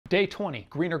Day 20,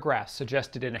 greener grass,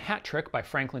 suggested in a hat trick by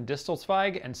Franklin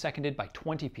Distelzweig and seconded by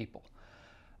 20 people.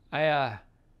 I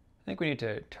think we need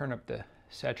to turn up the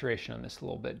saturation on this a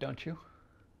little bit, don't you?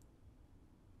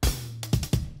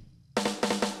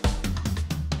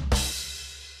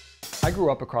 I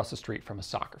grew up across the street from a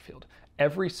soccer field.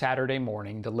 Every Saturday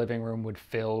morning, the living room would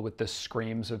fill with the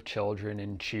screams of children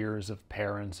and cheers of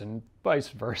parents and vice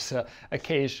versa.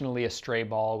 Occasionally, a stray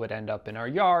ball would end up in our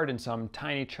yard and some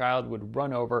tiny child would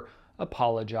run over,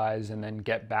 apologize, and then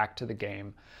get back to the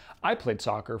game. I played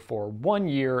soccer for 1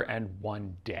 year and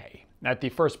 1 day. At the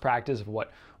first practice of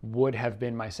what would have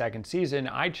been my second season,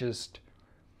 I just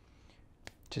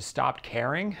stopped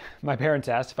caring. My parents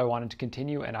asked if I wanted to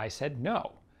continue and I said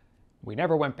no. We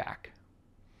never went back.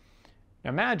 Now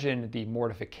imagine the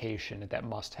mortification that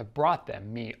must have brought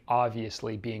them, me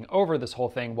obviously being over this whole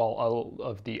thing while all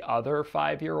of the other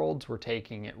 5-year-olds were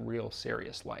taking it real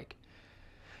serious like.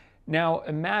 Now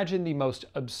imagine the most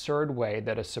absurd way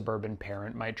that a suburban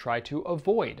parent might try to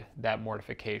avoid that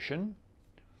mortification.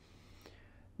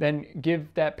 Then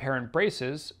give that parent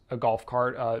braces, a golf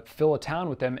cart, fill a town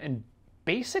with them, and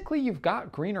basically you've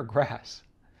got greener grass.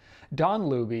 Don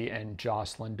Luby and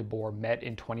Jocelyn DeBoer met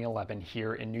in 2011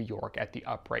 here in New York at the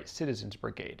Upright Citizens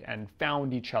Brigade and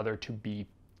found each other to be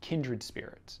kindred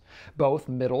spirits. Both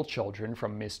middle children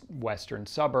from Midwestern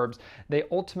suburbs, they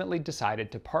ultimately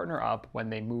decided to partner up when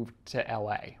they moved to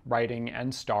LA, writing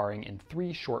and starring in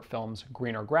 3 short films,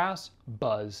 Greener Grass,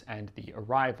 Buzz, and The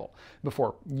Arrival,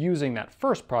 before using that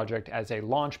first project as a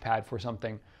launch pad for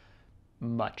something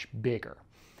much bigger.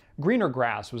 Greener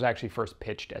Grass was actually first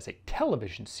pitched as a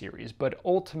television series, but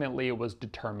ultimately it was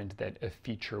determined that a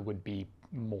feature would be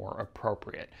more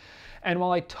appropriate. And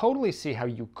while I totally see how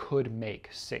you could make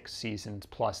 6 seasons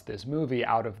plus this movie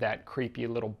out of that creepy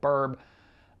little burb,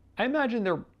 I imagine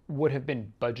there would have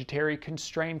been budgetary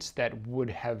constraints that would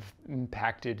have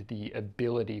impacted the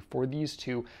ability for these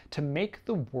two to make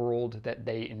the world that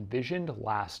they envisioned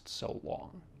last so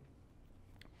long.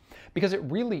 Because it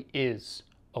really is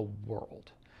a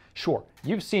world. Sure,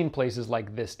 you've seen places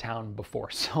like this town before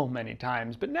so many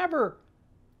times, but never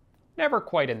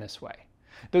quite in this way.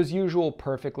 Those usual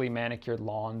perfectly manicured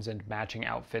lawns and matching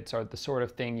outfits are the sort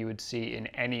of thing you would see in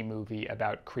any movie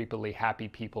about creepily happy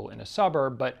people in a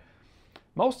suburb, but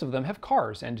most of them have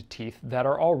cars and teeth that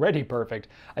are already perfect.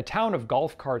 A town of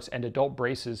golf carts and adult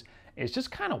braces is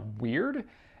just kind of weird,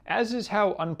 as is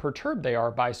how unperturbed they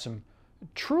are by some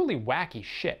truly wacky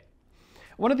shit.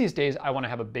 One of these days, I want to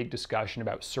have a big discussion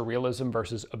about surrealism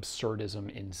versus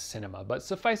absurdism in cinema, but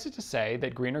suffice it to say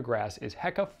that Greener Grass is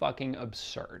hecka fucking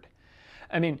absurd.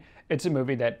 I mean, it's a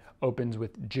movie that opens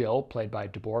with Jill, played by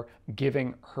DeBoer,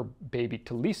 giving her baby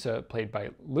to Lisa, played by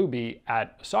Luby,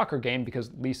 at a soccer game because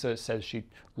Lisa says she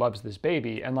loves this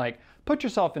baby, and like, put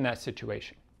yourself in that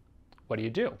situation. What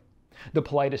do? The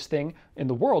politest thing in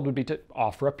the world would be to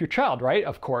offer up your child, right?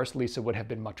 Of course, Lisa would have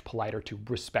been much politer to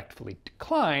respectfully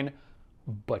decline,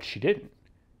 but she didn't.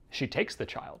 She takes the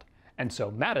child. And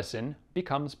so Madison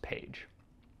becomes Paige.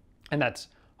 And that's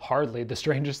hardly the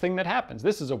strangest thing that happens.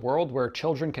 This is a world where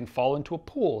children can fall into a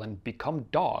pool and become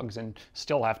dogs and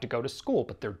still have to go to school,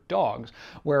 but they're dogs.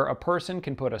 Where a person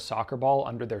can put a soccer ball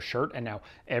under their shirt and now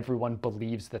everyone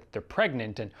believes that they're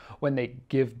pregnant. And when they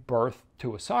give birth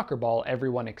to a soccer ball,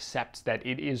 everyone accepts that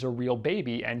it is a real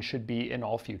baby and should be in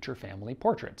all future family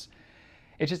portraits.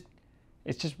 It's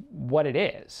just what it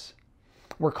is.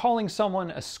 We're calling someone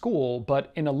a school,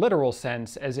 but in a literal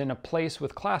sense, as in a place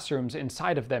with classrooms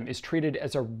inside of them, is treated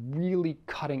as a really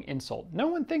cutting insult. No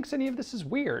one thinks any of this is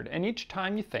weird, and each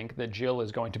time you think that Jill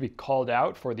is going to be called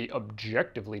out for the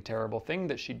objectively terrible thing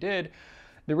that she did,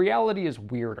 the reality is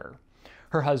weirder.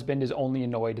 Her husband is only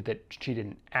annoyed that she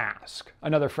didn't ask.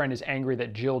 Another friend is angry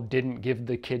that Jill didn't give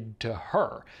the kid to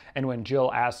her. And when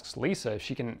Jill asks Lisa if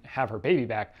she can have her baby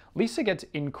back, Lisa gets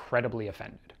incredibly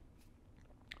offended.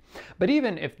 But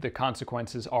even if the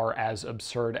consequences are as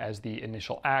absurd as the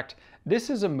initial act, this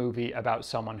is a movie about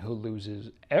someone who loses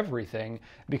everything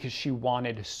because she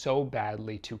wanted so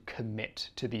badly to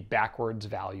commit to the backwards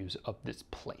values of this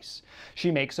place.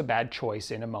 She makes a bad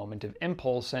choice in a moment of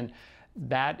impulse, and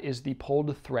that is the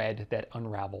pulled thread that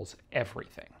unravels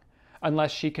everything.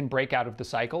 Unless she can break out of the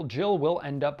cycle, Jill will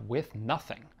end up with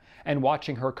nothing. And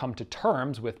watching her come to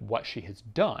terms with what she has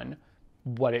done,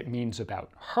 what it means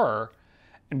about her,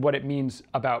 and what it means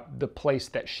about the place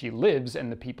that she lives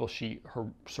and the people she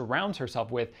surrounds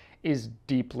herself with is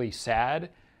deeply sad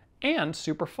and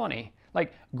super funny.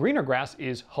 Like, Greener Grass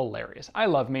is hilarious. I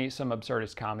love me some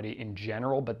absurdist comedy in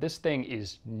general, but this thing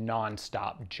is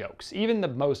non-stop jokes. Even the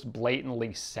most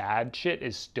blatantly sad shit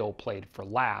is still played for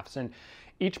laughs. And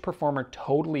Each performer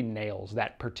totally nails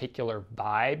that particular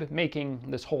vibe, making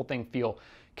this whole thing feel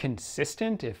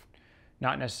consistent, if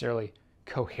not necessarily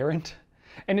coherent.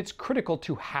 And it's critical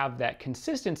to have that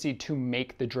consistency to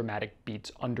make the dramatic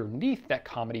beats underneath that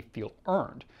comedy feel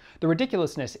earned. The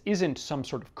ridiculousness isn't some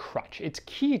sort of crutch. It's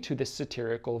key to this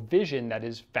satirical vision that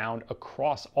is found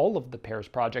across all of the pair's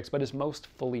projects, but is most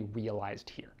fully realized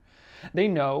here. They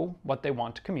know what they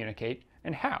want to communicate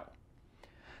and how.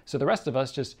 So the rest of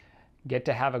us just get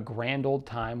to have a grand old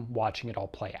time watching it all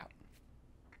play out.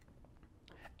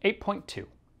 8.2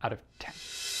 out of 10.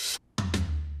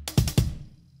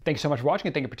 Thanks so much for watching,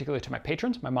 and thank you particularly to my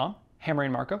patrons, my mom, Hammer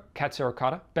and Marco, Kat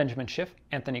Sarokata, Benjamin Schiff,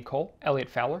 Anthony Cole, Elliot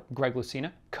Fowler, Greg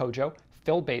Lucina, Kojo,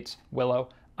 Phil Bates, Willow,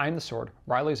 I'm the Sword,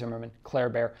 Riley Zimmerman, Claire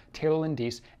Bear, Taylor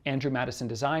Lindees, Andrew Madison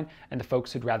Design, and the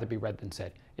folks who'd rather be read than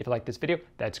said. If you like this video,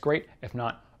 that's great. If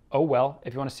not, oh well.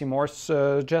 If you want to see more,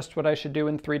 suggest what I should do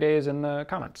in 3 days in the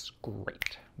comments.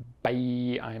 Great.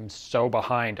 Bye. I'm so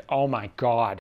behind. Oh my God.